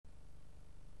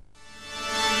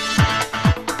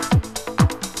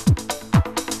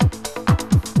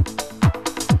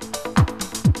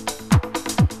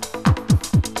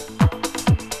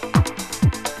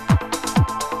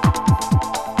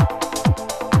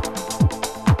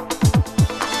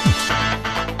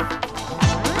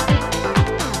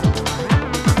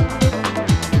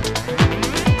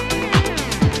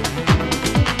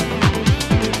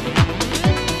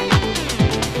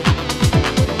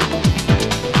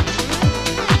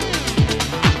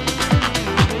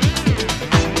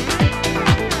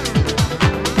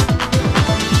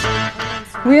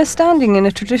are standing in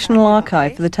a traditional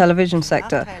archive for the television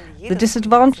sector. The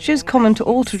disadvantages common to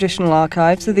all traditional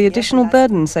archives are the additional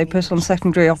burdens they put on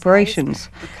secondary operations.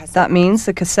 That means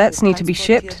the cassettes need to be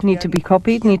shipped, need to be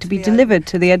copied, need to be delivered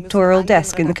to the editorial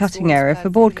desk in the cutting area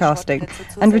for broadcasting,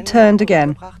 and returned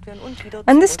again.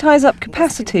 And this ties up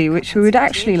capacity, which we would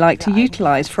actually like to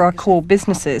utilise for our core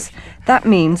businesses. That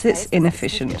means it's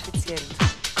inefficient.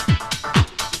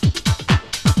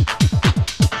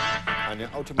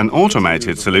 An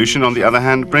automated solution, on the other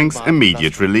hand, brings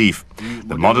immediate relief.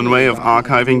 The modern way of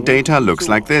archiving data looks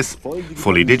like this: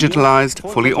 fully digitalized,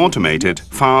 fully automated,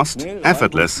 fast,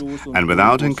 effortless, and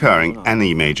without incurring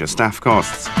any major staff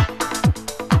costs.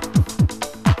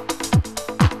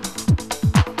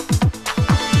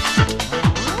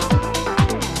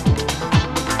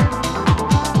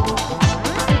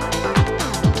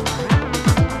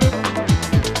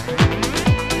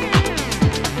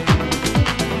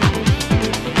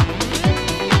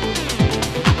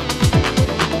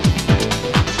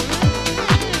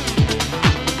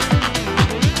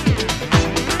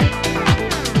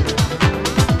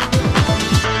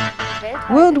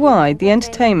 Worldwide, the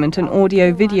entertainment and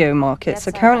audio-video markets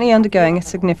are currently undergoing a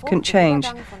significant change,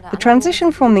 the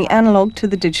transition from the analogue to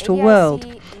the digital world.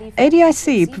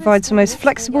 ADIC provides the most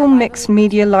flexible mixed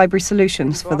media library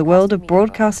solutions for the world of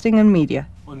broadcasting and media.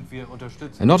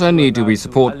 And not only do we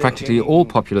support practically all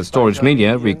popular storage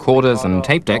media, recorders and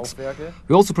tape decks,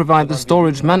 we also provide the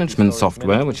storage management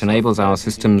software which enables our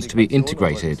systems to be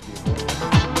integrated.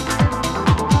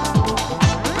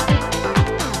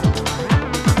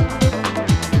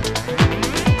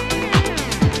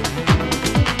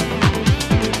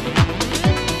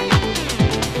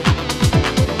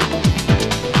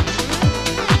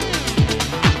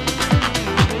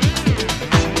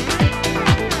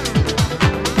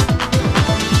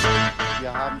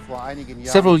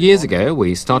 Several years ago,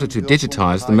 we started to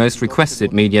digitize the most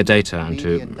requested media data and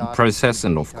to process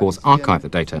and, of course, archive the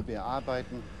data.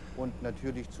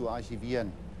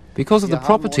 Because of the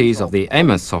properties of the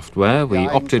AML software, we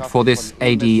opted for this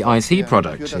ADIC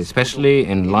product, especially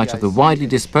in light of the widely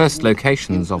dispersed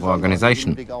locations of our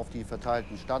organization.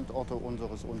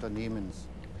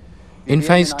 In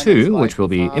Phase 2, which will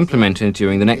be implemented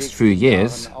during the next few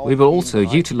years, we will also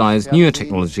utilize newer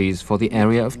technologies for the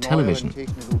area of television.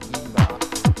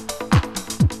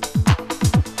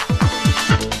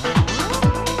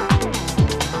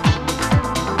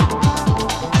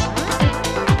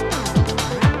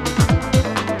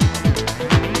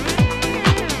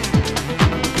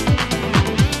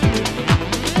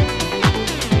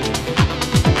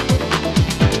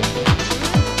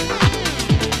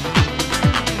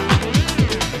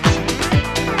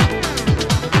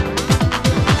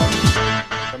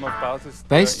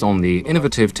 Based on the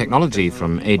innovative technology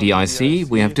from ADIC,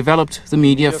 we have developed the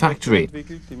Media Factory.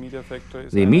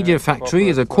 The Media Factory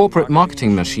is a corporate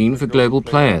marketing machine for global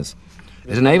players.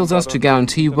 It enables us to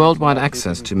guarantee worldwide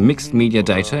access to mixed media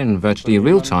data in virtually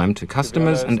real time to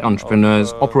customers and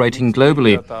entrepreneurs operating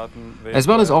globally, as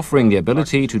well as offering the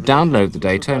ability to download the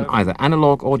data in either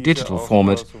analog or digital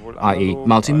format, i.e.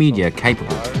 multimedia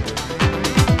capable.